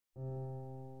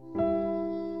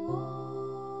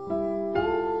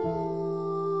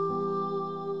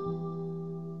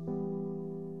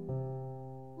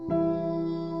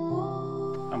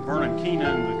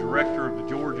Keenan, the Director of the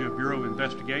Georgia Bureau of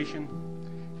Investigation,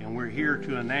 and we're here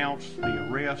to announce the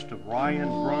arrest of Ryan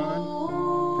Brunn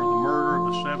for the murder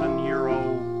of the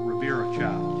 7-year-old Rivera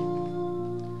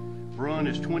child. Brunn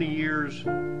is 20 years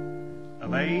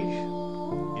of age,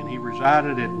 and he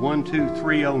resided at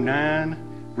 12309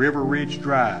 River Ridge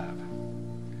Drive.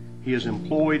 He is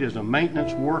employed as a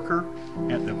maintenance worker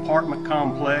at the apartment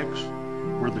complex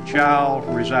where the child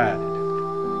resided.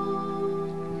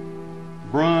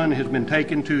 Brunn has been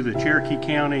taken to the Cherokee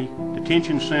County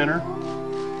Detention Center.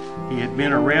 He had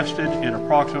been arrested at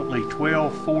approximately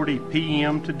 12:40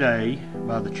 p.m. today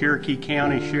by the Cherokee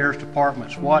County Sheriff's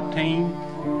Department SWAT team,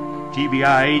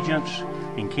 GBI agents,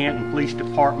 and Canton Police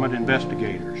Department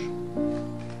investigators.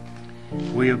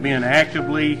 We have been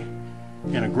actively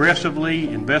and aggressively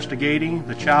investigating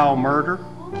the child murder,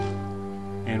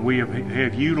 and we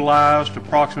have utilized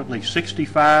approximately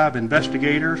 65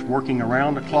 investigators working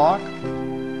around the clock.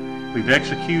 We've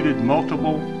executed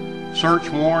multiple search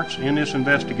warrants in this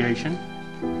investigation,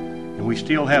 and we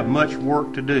still have much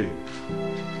work to do.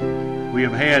 We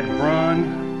have had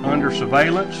Brunn under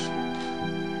surveillance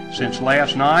since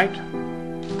last night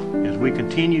as we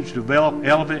continue to develop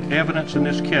evidence in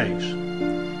this case.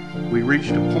 We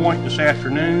reached a point this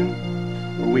afternoon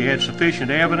where we had sufficient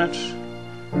evidence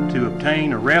to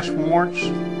obtain arrest warrants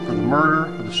for the murder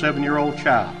of the 7-year-old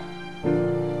child.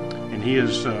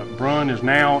 And Brunn is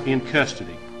now in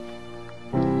custody.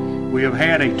 We have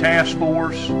had a task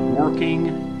force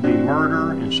working the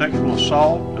murder and sexual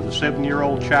assault of the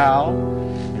 7-year-old child,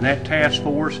 and that task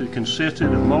force has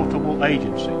consisted of multiple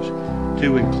agencies,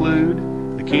 to include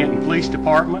the Canton Police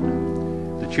Department,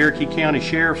 the Cherokee County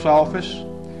Sheriff's Office,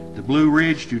 the Blue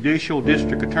Ridge Judicial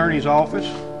District Attorney's Office,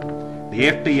 the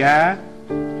FBI,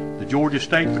 the Georgia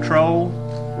State Patrol,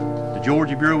 the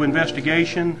Georgia Bureau of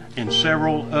Investigation, and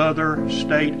several other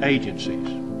state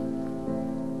agencies.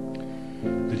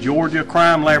 The Georgia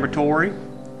Crime Laboratory,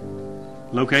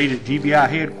 located at GBI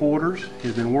headquarters,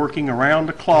 has been working around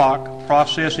the clock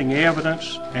processing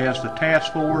evidence as the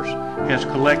task force has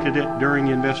collected it during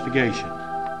the investigation.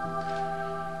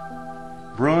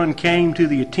 Brunn came to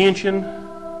the attention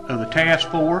of the task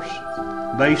force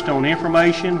based on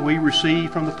information we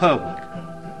received from the public.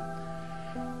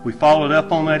 We followed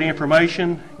up on that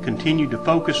information, continued to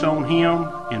focus on him,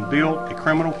 and built a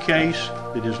criminal case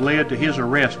that has led to his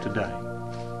arrest today.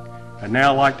 I'd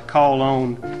now like to call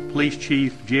on Police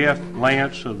Chief Jeff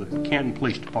Lance of the Canton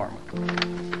Police Department.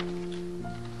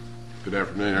 Good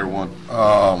afternoon, everyone.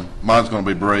 Mine's going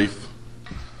to be brief.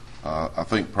 I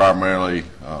think primarily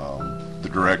the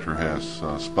director has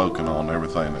spoken on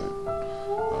everything that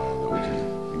we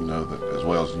can, that as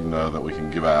well as that we can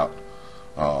give out.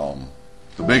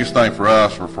 The biggest thing for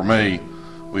us, or for me,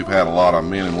 we've had a lot of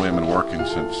men and women working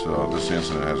since this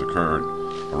incident has occurred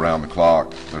around the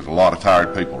clock. There's a lot of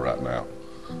tired people right now.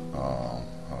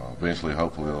 Eventually,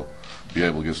 hopefully, they'll be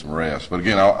able to get some rest. But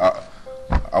again,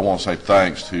 I want to say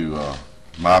thanks to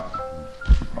my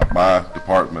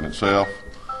department itself.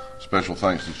 Special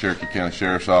thanks to the Cherokee County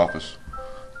Sheriff's Office,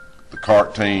 the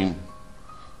CART team,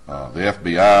 the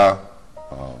FBI,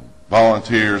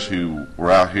 volunteers who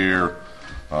were out here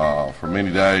for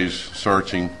many days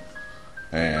searching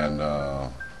and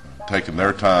taking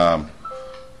their time.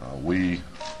 We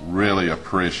really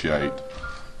appreciate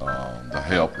the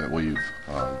help that we've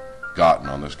gotten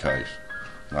on this case.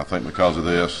 And I think because of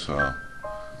this,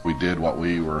 we did what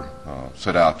we were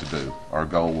set out to do. Our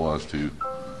goal was to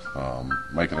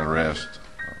make an arrest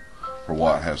for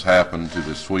what has happened to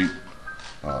this sweet,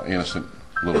 innocent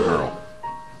little girl.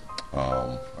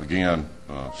 Again,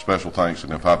 special thanks,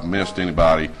 and if I've missed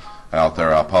anybody out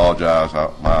there, I apologize.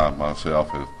 I myself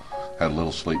have had a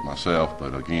little sleep myself,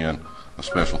 but again, a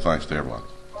special thanks to everyone.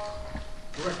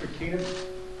 Director Keenan,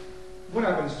 what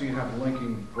evidence do you have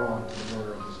linking Brunn to the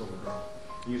murder of this little girl?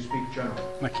 Can you speak generally?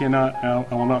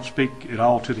 I will not speak at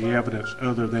all to the evidence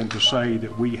other than to say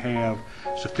that we have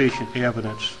sufficient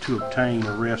evidence to obtain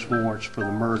arrest warrants for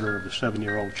the murder of the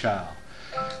 7-year-old child.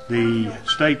 The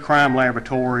State Crime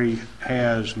Laboratory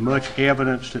has much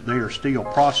evidence that they are still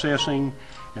processing,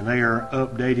 and they are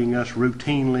updating us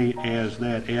routinely as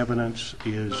that evidence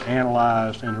is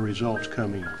analyzed and the results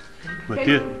come in. But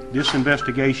this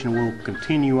investigation will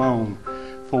continue on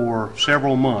for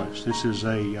several months. This is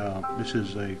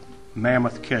a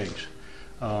mammoth case.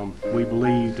 We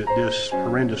believe that this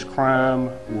horrendous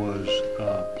crime was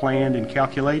planned and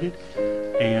calculated,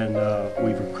 and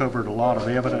we've recovered a lot of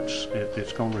evidence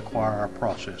that's going to require our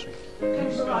processing.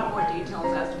 Can you provide more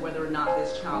details as to whether or not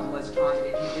this child was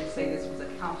targeted? You did say this was a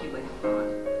calculated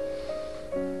crime.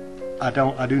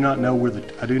 I do not know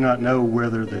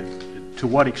whether the to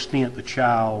what extent the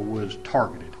child was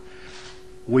targeted.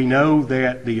 We know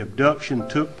that the abduction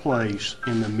took place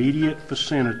in the immediate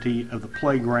vicinity of the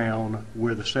playground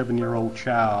where the 7-year-old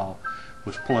child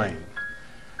was playing.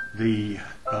 The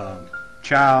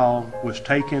child was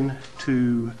taken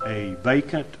to a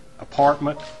vacant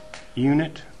apartment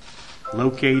unit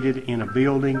located in a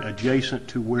building adjacent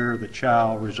to where the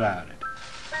child resided.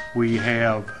 We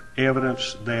have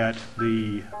evidence that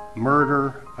the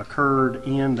murder occurred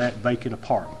in that vacant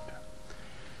apartment.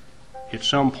 At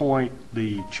some point,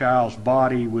 the child's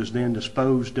body was then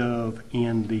disposed of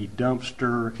in the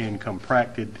dumpster and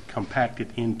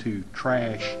compacted into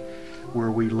trash,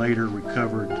 where we later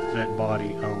recovered that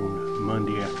body on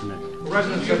Monday afternoon.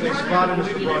 Residents said they spotted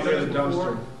Mr. Braun near the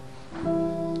dumpster.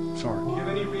 Sorry. Do you have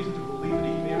any reason to believe that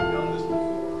he may have done this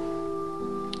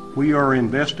before? We are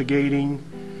investigating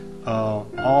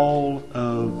all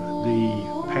of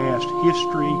the past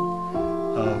history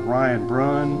of Ryan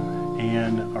Brunn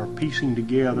and are piecing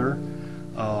together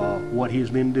what he's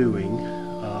been doing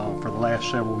for the last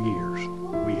several years.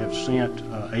 We have sent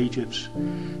agents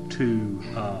to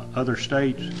other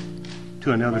states,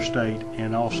 to another state,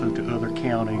 and also to other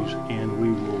counties, and we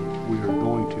are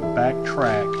going to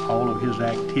backtrack all of his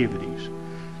activities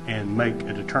and make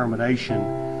a determination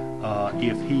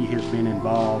if he has been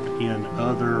involved in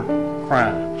other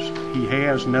crimes. He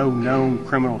has no known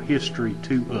criminal history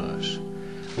to us,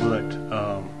 but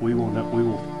we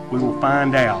will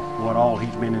find out what all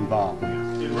he's been involved with.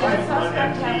 Did Ryan Brunn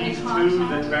have keys to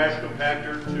the trash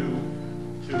compactor to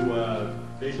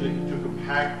basically to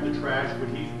compact the trash? Would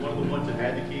he one of the ones that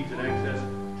had the keys and access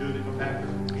to the compactor?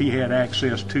 He had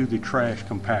access to the trash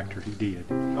compactor. He did.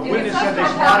 A Did the witness said they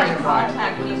suspect spotted have any him.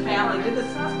 contact with the family? Did the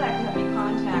suspect have any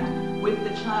contact with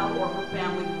the child or her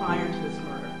family prior to this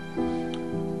murder?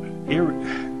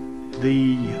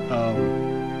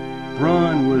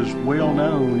 Brunn was well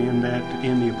known in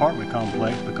the apartment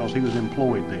complex because he was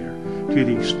employed there. To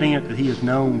the extent that he is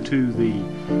known to the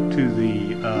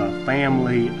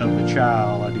family of the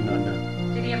child, I do not know.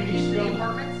 Did he have keys to the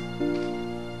apartments?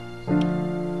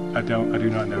 I do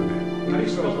not know that. How do you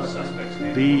spell The his last suspect's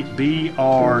name.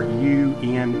 Brunn,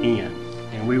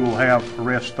 and we will have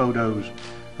arrest photos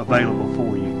available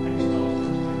for you.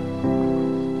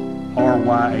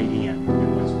 Ryan.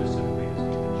 What specifically has he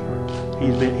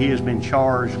been charged? He has been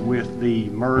charged with the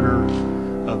murder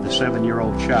of the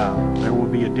 7-year-old child. There will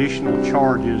be additional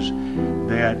charges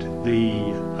that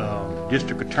the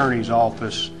district attorney's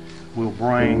office will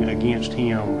bring against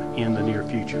him in the near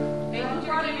future. And you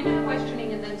brought him into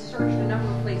questioning and then searched a number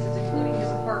of places, including his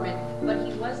apartment, but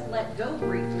he was let go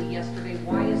briefly yesterday.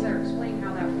 Why is there? Explain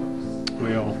how that works.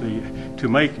 Well, to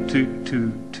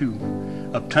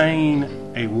obtain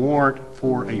a warrant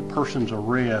for a person's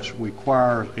arrest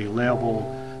requires a level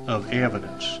of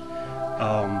evidence.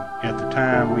 At the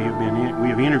time, we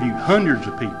have interviewed hundreds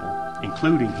of people,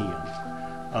 including him.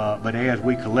 But as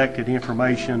we collected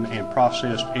information and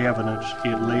processed evidence,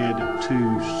 it led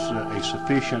to a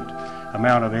sufficient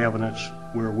amount of evidence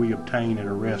where we obtained an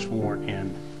arrest warrant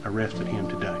and arrested him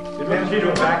today. Did management do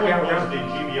a background was round? the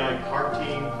GBI CART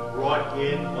team brought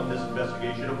in on this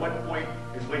investigation? At what point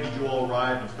and when did you all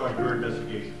arrive and start your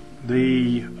investigation?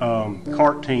 The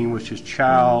CART team, which is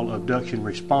Child Abduction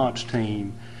Response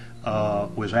Team,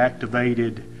 was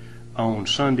activated on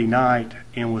Sunday night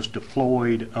and was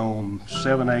deployed on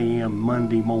 7 a.m.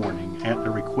 Monday morning at the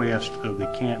request of the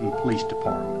Canton Police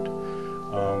Department.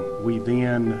 We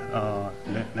then,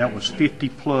 that was 50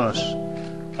 plus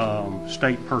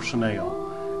state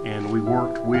personnel, and we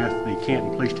worked with the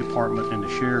Canton Police Department and the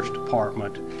Sheriff's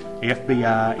Department,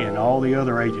 FBI, and all the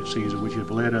other agencies which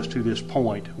have led us to this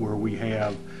point where we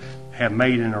have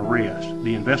made an arrest.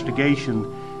 The investigation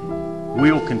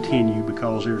will continue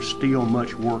because there's still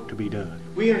much work to be done.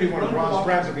 We interviewed one of Braun's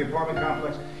friends at the apartment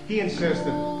complex. He insists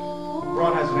that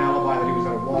Braun has an alibi that he was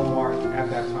at a Walmart at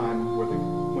that time when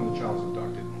the child was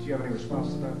abducted. Do you have any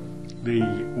response to that?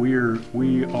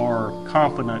 We are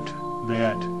confident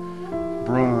that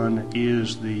Brunn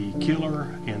is the killer,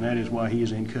 and that is why he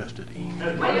is in custody.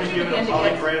 Has Brunn been given a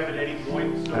polygraph at any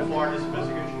point so far in this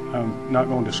investigation? I'm not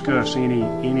going to discuss any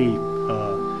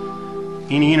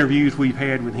interviews we've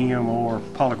had with him or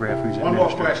polygraph we've One more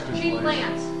administered. question, Chief please.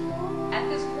 Lance, at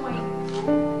this point,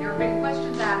 there have been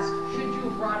questions asked, should you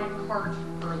have brought in CART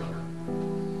earlier?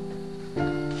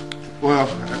 Well,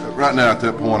 right now at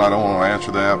that point, I don't want to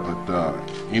answer that, but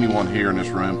anyone here in this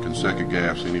room can second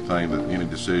guess any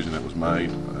decision that was made,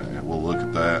 and we'll look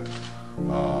at that.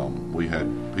 We had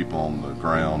people on the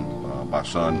ground by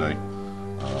Sunday.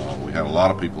 We had a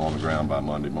lot of people on the ground by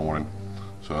Monday morning,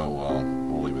 so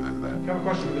we'll leave it at that. I have a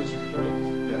question for the district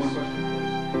attorney. Yes. One question,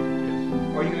 please.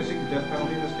 Are you going to seek the death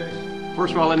penalty in this case?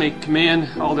 First of all, let me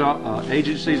commend all the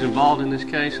agencies involved in this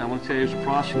case. I want to tell you, as a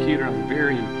prosecutor, I'm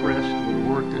very impressed with the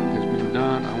work that has been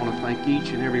done. I want to thank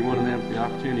each and every one of them for the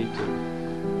opportunity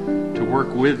to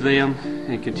work with them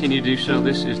and continue to do so.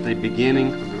 This is the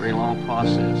beginning of a very long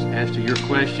process. As to your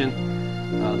question,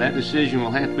 that decision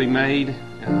will have to be made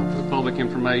for the public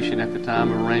information at the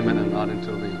time of arraignment and not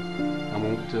until then. I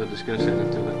won't discuss that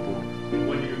until that point. And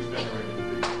when do you expect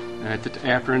arraignment to be?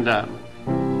 After indictment.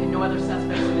 And no other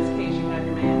suspects in this case, you have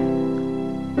your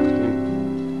man.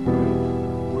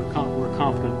 We're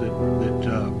confident that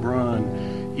Brun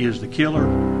is the killer.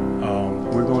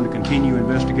 We're going to continue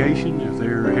investigation. If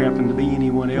there happen to be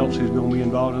anyone else who's going to be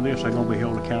involved in this, they're going to be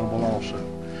held accountable also.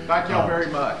 Thank y'all very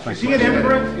much. Thank Is he an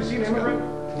immigrant? Is he an immigrant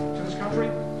to this country,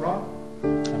 Ron?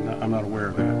 I'm not aware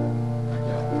of that.